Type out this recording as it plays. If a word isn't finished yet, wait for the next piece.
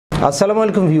আসসালামু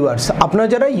আলাইকুম ভিউয়ার্স, আপনারা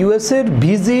যারা ইউএসএর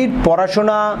ভিজিট,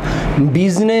 পড়াশোনা,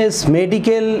 business,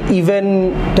 medical, even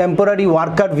temporary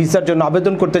worker ভিসার জন্য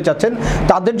আবেদন করতে চাচ্ছেন,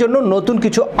 তাদের জন্য নতুন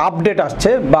কিছু আপডেট আসছে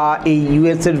বা এই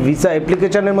ইউএসএর ভিসা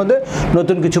অ্যাপ্লিকেশনের মধ্যে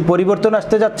নতুন কিছু পরিবর্তন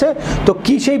আসতে যাচ্ছে। তো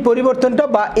কি সেই পরিবর্তনটা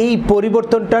বা এই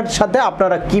পরিবর্তনটার সাথে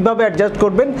আপনারা কিভাবে অ্যাডজাস্ট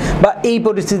করবেন বা এই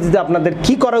পরিস্থিতিতে আপনাদের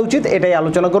কি করা উচিত, এটাই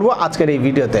আলোচনা করব আজকের এই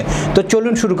ভিডিওতে। তো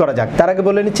চলুন শুরু করা যাক। তার আগে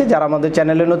বলে নিচ্ছি, যারা আমাদের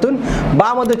চ্যানেলে নতুন বা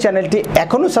আমাদের চ্যানেলটি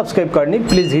এখনও সাবস্ক্রাইব করেনি,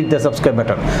 please hit the subscribe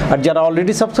button. আর যারা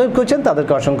অলরেডি সাবস্ক্রাইব করেছেন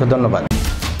তাদেরকে অসংখ্য ধন্যবাদ।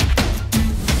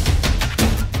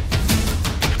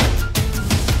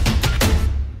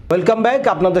 Welcome back.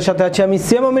 আপনাদের সাথে আছি আমি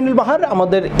এম আমিনুল বাহার।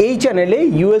 আমাদের এই চ্যানেলে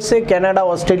ইউএসএ, কানাডা,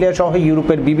 অস্ট্রেলিয়া সহ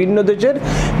ইউরোপের বিভিন্ন দেশের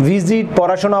ভিজিট,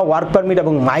 পড়াশোনা, ওয়ার্ক পারমিট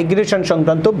এবং মাইগ্রেশন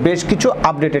সংক্রান্ত বেশ কিছু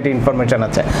আপডেটেড ইনফরমেশন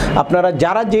আছে। আপনারা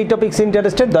যারা যেই টপিক্স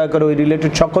ইন্টারেস্টেড, দয়া করে ওই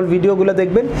রিলেটেড সকল ভিডিওগুলো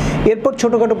দেখবেন। এরপর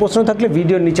ছোটোখাটো প্রশ্ন থাকলে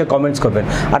ভিডিওর নিচে কমেন্টস করবেন।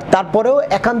 আর তারপরেও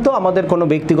একান্ত আমাদের কোনো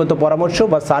ব্যক্তিগত পরামর্শ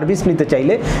বা সার্ভিস নিতে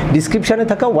চাইলে ডিসক্রিপশানে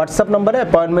থাকা হোয়াটসঅ্যাপ নাম্বারে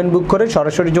অ্যাপয়েন্টমেন্ট বুক করে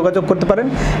সরাসরি যোগাযোগ করতে পারেন।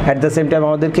 অ্যাট দ্য সেম টাইম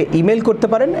আমাদেরকে ইমেল করতে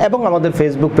পারেন এবং আমাদের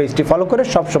ফেসবুক পেজটি ফলো করে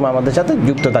সবসময় আমাদের সাথে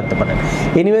যুক্ত থাকতে পারেন।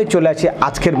 এনিওয়ে, চলে আসি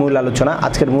আজকের মূল আলোচনা।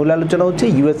 আজকের মূল আলোচনা হচ্ছে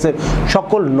ইউএসএর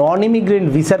সকল নন ইমিগ্রেন্ট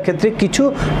ভিসার ক্ষেত্রে কিছু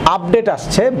আপডেট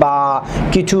আসছে বা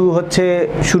কিছু হচ্ছে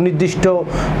সুনির্দিষ্ট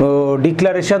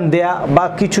ডিক্লারেশন দেয়া বা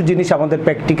কিছু জিনিস আমাদের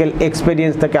প্র্যাকটিক্যাল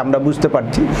এক্সপিরিয়েন্স থেকে আমরা বুঝতে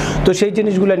পারছি। তো সেই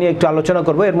জিনিসগুলো নিয়ে একটু আলোচনা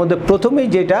করব। এর মধ্যে প্রথমেই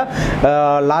যেটা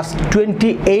লাস্ট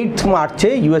 28 মার্চে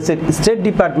ইউএসএর স্টেট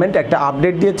ডিপার্টমেন্ট একটা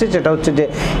আপডেট দিয়েছে, সেটা হচ্ছে যে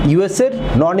ইউএসএর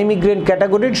নন ইমিগ্রেন্ট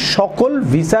ক্যাটাগরির সকল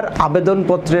ভিসার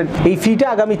আবেদনপত্রের এই ফিটা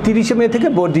আগামী 30 মে থেকে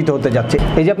বর্ধিত হতে যাচ্ছে।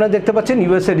 এই যে আপনারা দেখতে পাচ্ছেন,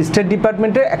 ইউএসএর স্টেট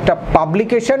ডিপার্টমেন্টের একটা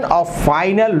publication of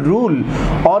final rule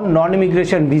on non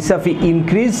immigration visa fee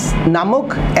increase নামক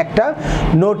একটা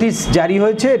নোটিশ জারি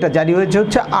হয়েছে। এটা জারি হয়েছে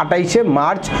হচ্ছে 28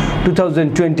 মার্চ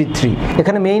 2023।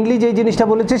 এখানে মেইনলি যে জিনিসটা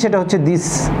বলেছে সেটা হচ্ছে this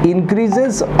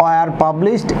increases R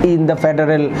published in the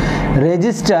federal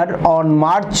register on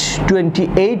March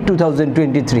 28,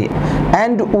 2023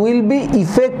 and will be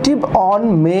effective on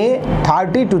May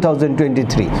 30,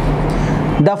 2023.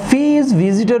 The fee is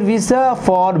visitor visa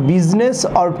for business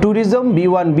or tourism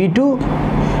B1, B2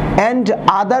 and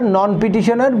other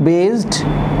non-petitioner based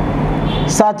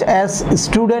such as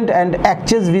student and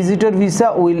exchange visitor visa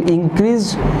will increase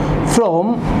from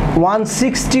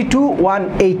 160 to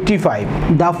 185.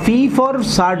 The fee for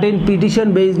certain petition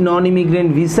based non-immigrant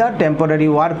visa, temporary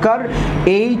worker,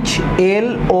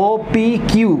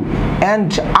 HLOPQ and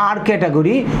R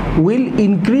category will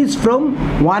increase from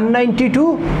 190 to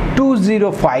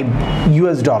 205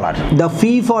 US dollar. The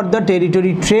fee for the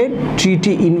territory trade,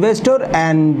 treaty investor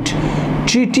and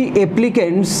treaty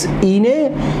applicants in a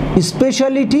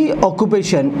specialty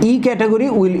occupation E category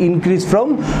will increase from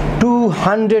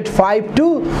 205 to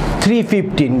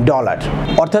 315 dollar.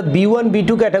 অর্থাৎ B1, B2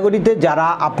 ক্যাটাগরিতে যারা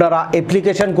আপনারা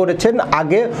application করেছেন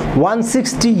আগে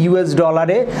 160 US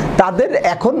ডলারে, তাদের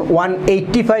এখন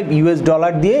 185 US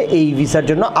dollar দিয়ে এই ভিসার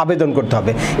জন্য আবেদন করতে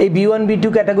হবে। এই B1, B2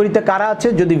 ক্যাটাগরিতে কারা আছে?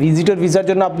 যদি ভিজিটর ভিসার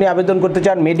জন্য আপনি আবেদন করতে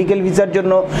চান, মেডিকেল ভিসার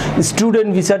জন্য, স্টুডেন্ট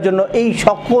ভিসার জন্য, এই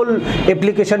সকল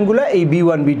অ্যাপ্লিকেশনগুলো এই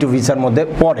B1, B2 ভিসার মধ্যে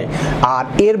পড়ে। আর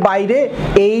এর বাইরে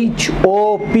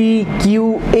HOPQ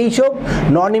এইসব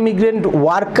non immigrant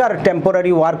worker,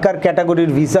 temporary worker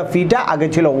ক্যাটাগরির ভিসা ফিটা আগে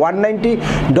ছিল 190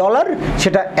 ডলার,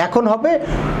 সেটা এখন হবে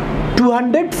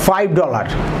 205 ডলার,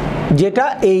 যেটা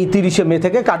এই 30 মে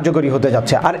থেকে কার্যকরী হতে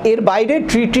যাচ্ছে। আর এর বাইরে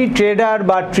ট্রিটি ট্রেডার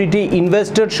বা ট্রিটি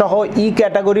ইনভেস্টর সহ ই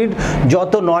ক্যাটাগরির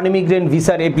যত নন ইমিগ্রেন্ট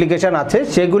ভিসার অ্যাপ্লিকেশন আছে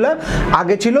সেগুলো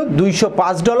আগে ছিল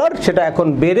 205 ডলার, সেটা এখন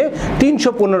বেড়ে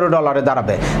 315 ডলারে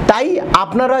দাঁড়াবে। তাই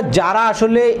আপনারা যারা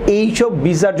আসলে এইসব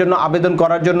ভিসার জন্য আবেদন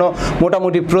করার জন্য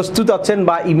মোটামুটি প্রস্তুত আছেন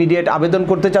বা ইমিডিয়েট আবেদন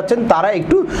করতে চাচ্ছেন, তারা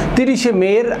একটু 30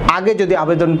 মের আগে যদি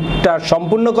আবেদনটা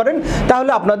সম্পূর্ণ করেন,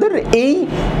 তাহলে আপনাদের এই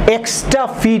এক্সট্রা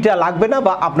ফিটা লাগবে না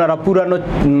বা আপনারা পুরানো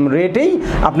রেটেই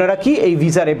আপনারা কি এই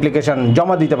ভিসার অ্যাপ্লিকেশন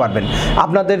জমা দিতে পারবেন।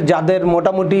 আপনাদের যাদের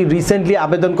মোটামুটি রিসেন্টলি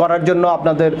আবেদন করার জন্য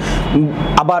আপনাদের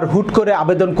আবার হুট করে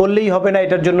আবেদন করলেই হবে না,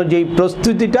 এটার জন্য যেই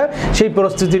প্রস্তুতিটা, সেই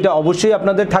প্রস্তুতিটা অবশ্যই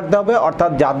আপনাদের থাকতে হবে।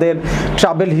 অর্থাৎ যাদের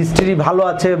ট্রাভেল হিস্ট্রি ভালো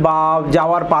আছে বা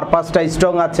যাওয়ার পারপাসটা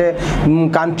স্ট্রং আছে,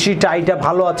 কান্ট্রি টাইটা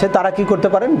ভালো আছে, তারা কি করতে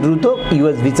পারেন? দ্রুত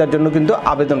ইউএস ভিসার জন্য কিন্তু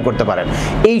আবেদন করতে পারেন।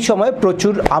 এই সময়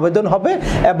প্রচুর আবেদন হবে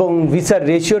এবং ভিসার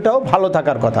রেশিও রেশিওটাও ভালো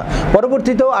থাকার কথা।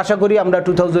 পরবর্তীতেও আশা করি আমরা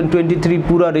 2023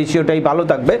 পুরো রেশিওটাই ভালো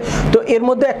থাকবে। তো এর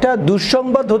মধ্যে একটা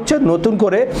দুঃসংবাদ হচ্ছে নতুন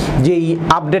করে যেই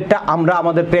আপডেটটা আমরা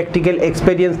আমাদের প্র্যাকটিক্যাল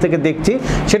এক্সপেরিয়েন্স থেকে দেখছি,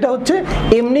 সেটা হচ্ছে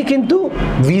এমনি কিন্তু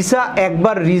ভিসা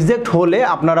একবার রিজেক্ট হলে,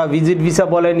 আপনারা ভিজিট ভিসা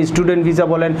বলেন, স্টুডেন্ট ভিসা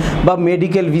বলেন বা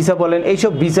মেডিকেল ভিসা বলেন,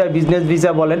 এইসব ভিসায়, বিজনেস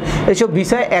ভিসা বলেন, এইসব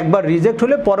ভিসায় একবার রিজেক্ট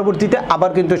হলে পরবর্তীতে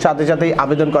আবার কিন্তু সাথে সাথেই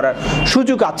আবেদন করার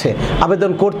সুযোগ আছে,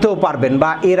 আবেদন করতেও পারবেন,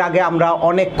 বা এর আগে আমরা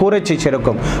অনেক করেছি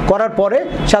সেরকম করার পরে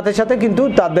সাথে সাথে কিন্তু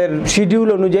তাদের শিডিউল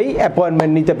অনুযায়ী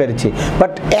অ্যাপয়েন্টমেন্ট নিতে পেরেছি।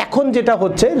 বাট এখন যেটা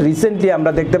হচ্ছে রিসেন্টলি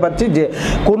আমরা দেখতে পাচ্ছি যে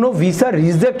কোনো ভিসা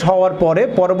রিজেক্ট হওয়ার পরে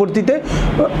পরবর্তীতে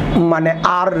মানে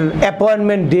আর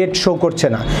অ্যাপয়েন্টমেন্ট ডেট শো করছে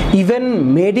না। ইভেন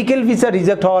মেডিকেল ভিসা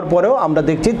রিজেক্ট হওয়ার পরেও আমরা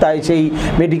দেখছি তাই সেই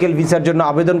মেডিকেল ভিসার জন্য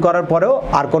আবেদন করার পরেও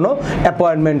আর কোনো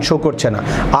অ্যাপয়েন্টমেন্ট শো করছে না।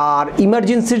 আর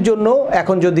ইমার্জেন্সির জন্য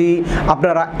এখন যদি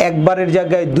আপনারা একবারের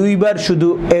জায়গায় দুইবার শুধু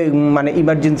মানে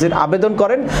ইমার্জেন্সির আবেদন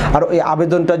করেন আর ওই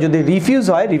আবেদনটা যদি রিফিউজ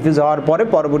হওয়ার পরে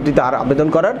পরবর্তীতে আর আবেদন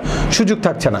করার সুযোগ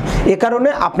থাকছে না। এ কারণে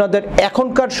আপনাদের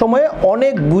এখনকার সময়ে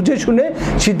অনেক বুঝে শুনে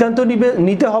সিদ্ধান্ত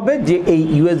নিতে হবে যে এই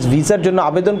ইউএস ভিসার জন্য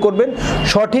আবেদন করবেন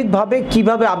সঠিকভাবে,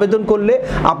 কিভাবে আবেদন করলে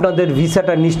আপনাদের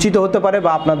ভিসাটা নিশ্চিত হতে পারে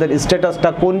বা আপনাদের স্ট্যাটাসটা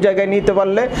কোন জায়গায় নিতে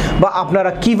পারলে বা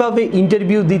আপনারা কিভাবে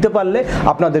ইন্টারভিউ দিতে পারলে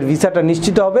আপনাদের ভিসাটা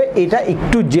নিশ্চিত হবে, এটা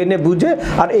একটু জেনে বুঝে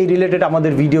আর এই রিলেটেড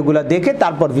আমাদের ভিডিওগুলো দেখে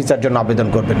তারপর ভিসার জন্য আবেদন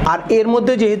করবেন। আর এর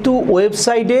মধ্যে যেহেতু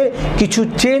ওয়েবসাইটে কিছু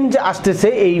চেঞ্জ আসতেছে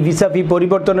এই ভিসা ফি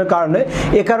পরিবর্তনের কারণে,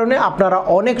 এ কারণে আপনারা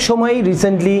অনেক সময়ই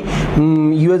রিসেন্টলি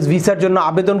ইউএস ভিসার জন্য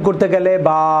আবেদন করতে গেলে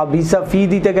বা ভিসা ফি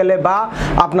দিতে গেলে বা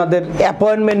আপনাদের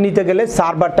অ্যাপয়েন্টমেন্ট নিতে গেলে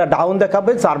সার্ভারটা ডাউন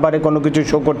দেখাবে, সার্ভারে কোনো কিছু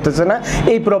শো করতেছে না,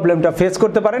 এই প্রবলেমটা ফেস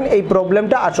করতে পারেন। এই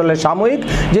প্রবলেমটা আসলে সাময়িক,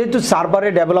 যেহেতু সার্ভারে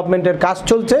ডেভেলপমেন্টের কাজ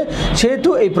চলছে সেহেতু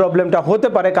এই প্রবলেমটা হতে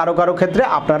পারে কারো কারো ক্ষেত্রে।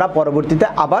 আপনারা পরবর্তীতে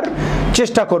আবার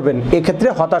চেষ্টা করবেন, এক্ষেত্রে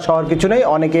হতাশ হওয়ার কিছু নেই।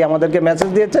 অনেকেই আমাদেরকে মেসেজ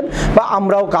দিয়েছেন বা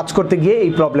আমরাও কাজ করতে গিয়ে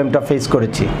এই প্রবলেমটা ফেস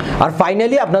করেছি। আর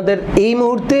ফাইনালি আপনাদের এই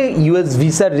মুহূর্তে ইউএস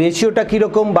ভিসার রেশিওটা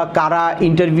কীরকম বা কারা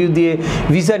ইন্টারভিউ দিয়ে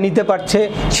ভিসা নিতে পারছে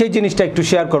সেই জিনিসটা একটু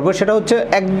শেয়ার করব। সেটা হচ্ছে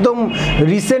একদম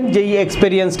রিসেন্ট যেই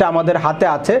এক্সপেরিয়েন্সটা আমাদের হাতে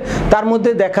আছে তার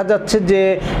মধ্যে দেখা যাচ্ছে যে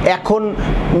এখন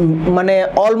মানে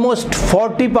অলমোস্ট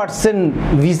 40%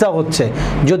 ভিসা হচ্ছে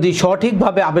যদি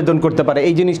সঠিকভাবে আবেদন করতে পারে।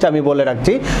 এই জিনিসটা আমি বলে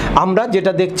রাখছি, আমরা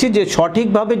যেটা দেখছি যে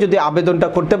সঠিকভাবে যদি আবেদনটা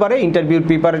করতে পারে, ইন্টারভিউর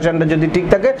প্রিপারেশনটা যদি ঠিক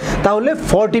থাকে, তাহলে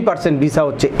 40% ভিসা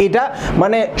হচ্ছে। এটা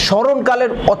মানে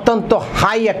স্মরণকালের অত্যন্ত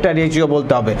হাই একটা রেশিও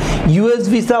বলতে হবে। ইউএস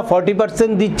ভিসা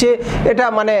 40% দিচ্ছে, এটা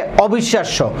মানে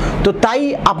অবিশ্বাস্য। তো তাই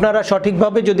আপনারা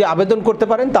সঠিকভাবে যদি আবেদন করতে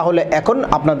পারেন তাহলে এখন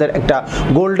আপনাদের একটা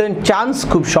গোল্ডেন চান্স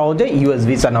খুব সহজে ইউএস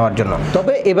ভিসা নেওয়ার জন্য।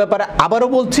 তবে এ ব্যাপারে আবারও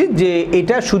বলছি যে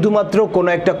এটা শুধুমাত্র কোনো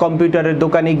একটা কম্পিউটারের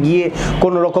দোকানে গিয়ে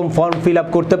কোনো রকম ফর্ম ফিল আপ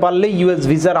করতে পারলে ইউএস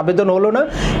ভিসার আবেদন হলো না।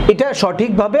 এটা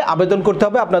সঠিকভাবে আবেদন করতে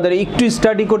হবে, আপনাদের একটু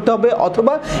স্টাডি করতে হবে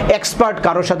অথবা এক্সপার্ট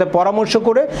কারোর সাথে পরামর্শ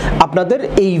করে আপনাদের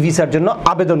এই ভিসার জন্য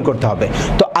আবেদন করতে হবে।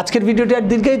 তো আজকের ভিডিওটি আর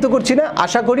দীর্ঘায়িত করছি না,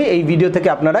 আশা করি এই ভিডিও থেকে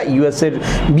আপনারা ইউএসের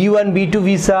B1 B2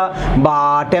 ভিসা বা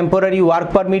টেম্পোরারি ওয়ার্ক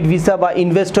পারমিট ভিসা বা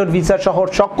ইনভেস্টর ভিসা সহ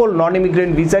সকল নন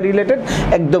ইমিগ্রেন্ট ভিসা রিলেটেড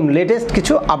একদম লেটেস্ট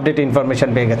কিছু আপডেট ইনফরমেশন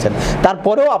পেয়ে গেছেন।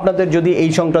 তারপরেও আপনাদের যদি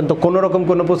এই সংক্রান্ত কোনো রকম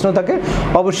কোনো প্রশ্ন থাকে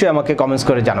অবশ্যই আমাকে কমেন্টস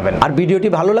করে জানাবেন। আর ভিডিওটি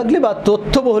ভালো লাগলে বা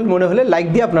তথ্যবহুল মনে হলে লাইক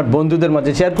দিয়ে আপনার বন্ধুদের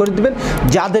মাঝে শেয়ার করে দিবেন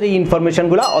যাদের এই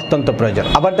ইনফরমেশনগুলো অত্যন্ত প্রয়োজন।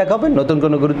 আবার দেখা হবে নতুন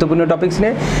কোনো গুরুত্বপূর্ণ টপিকস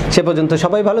নিয়ে। সে পর্যন্ত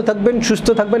সবাই ভালো থাকবেন, সুস্থ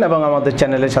থাকবেন এবং আমাদের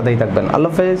চ্যানেলের সাথেই থাকবেন।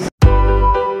 আল্লাহ হাফেজ।